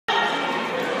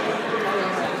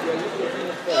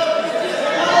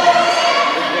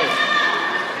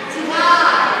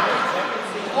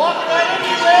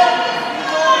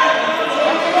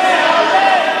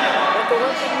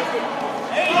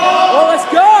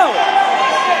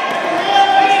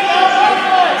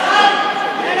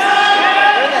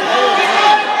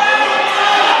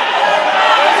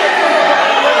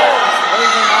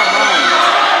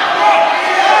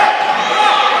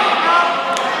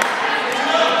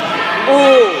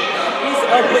Oh, he's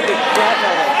up with the crap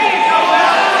out of that kid.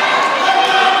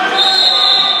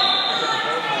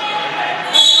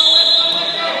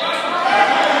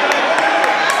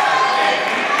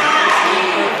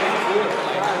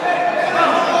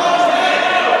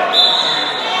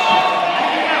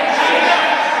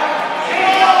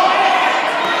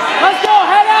 Let's go,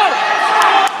 head out!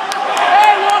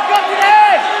 Hey, walk up to the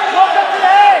edge! Walk up to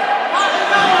the edge!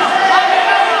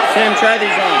 Sam, try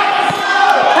these on.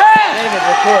 David,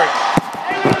 record.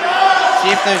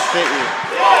 See if those fit you.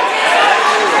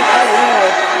 I will.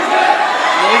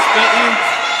 Those fit you?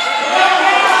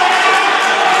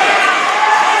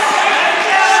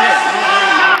 Shit, I don't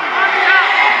know.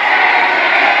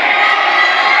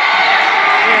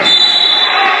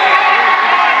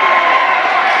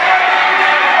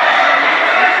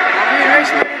 Dude,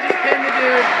 Richmond just pinned the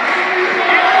dude.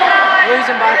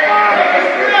 Losing by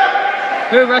 5.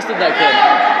 Who arrested that kid?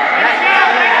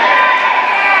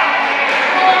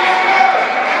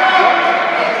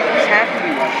 These have to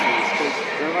be Russians because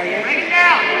everybody else. Bring it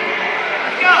down.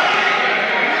 Let's go.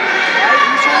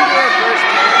 He's trying to get a first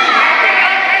time.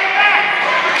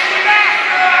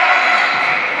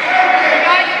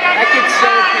 That kid's so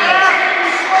pissed.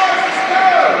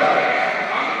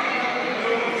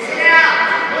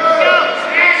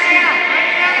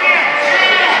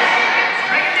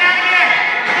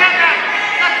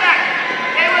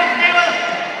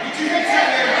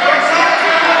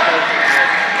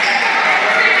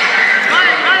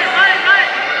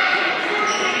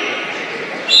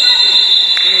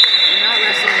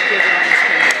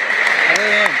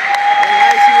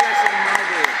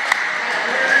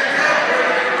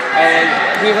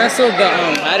 We wrestled the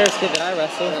Hatteras kid that I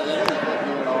wrestled.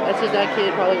 That's just that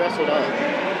kid probably wrestled up.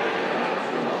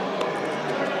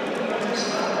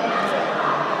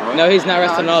 No, he's not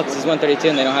wrestling all because he's 132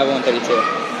 and they don't have 132.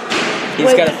 He's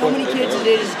Wait, got a how many kids did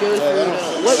they just go through?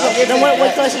 What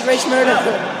class is Ray Schmerda?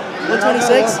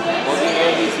 126?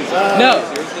 No.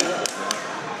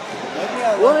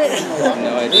 What? I have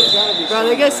no idea. Bro,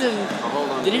 they got some.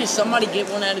 Did somebody get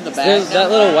one out of the bag? That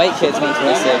little white kid's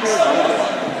 126.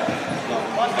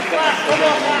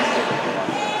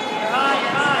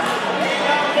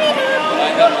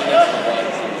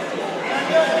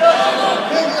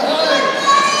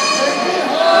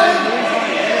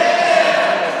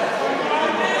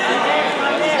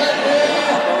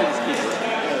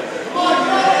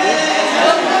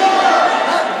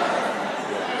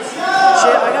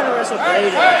 Shit, I gotta wrestle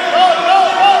Brady.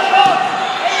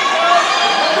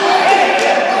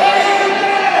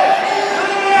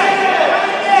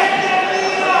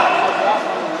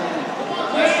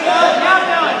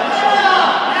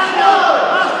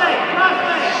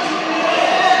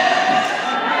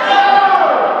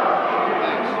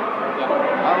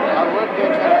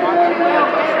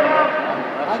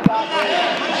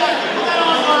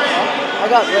 I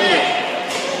got Brady.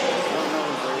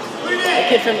 The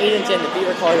kid from Edenton that beat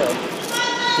Ricardo.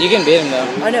 You can beat him though.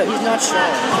 I know, he's not strong.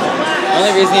 The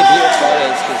only reason he beat Ricardo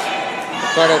is because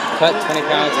Ricardo cut 20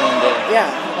 pounds in one day.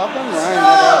 Yeah. How come Ryan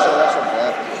never has to wrestle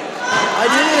Beth? I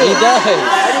do. He does.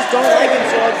 I just don't like him,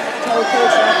 so I tell the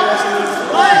coach not to wrestle me.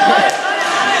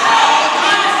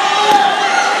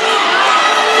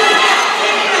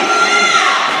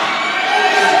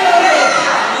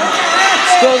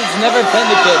 Skill's never been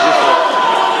the kid before.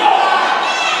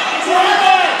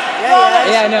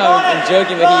 Yeah, I know. I'm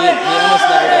joking, but he almost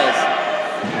never does.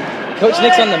 Coach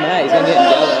Nick's on the mat. He's gonna get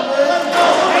yelled at.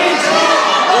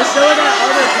 Well, so is that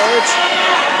other coach.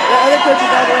 That other coach is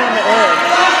all the way on the edge.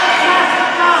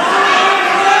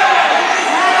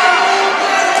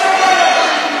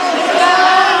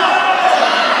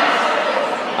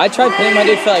 I tried pinning my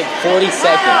dude for like 40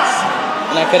 seconds,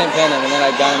 and I couldn't pin him, and then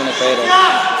I got him in the cradle.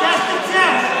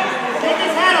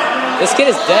 This kid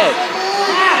is dead.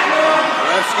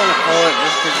 I'm just gonna pull it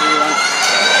just because we want.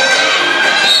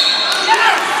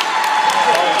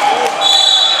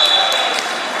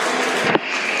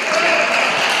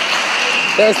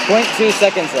 There was 0.2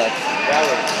 seconds left.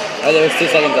 Oh, there was 2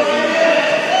 seconds left.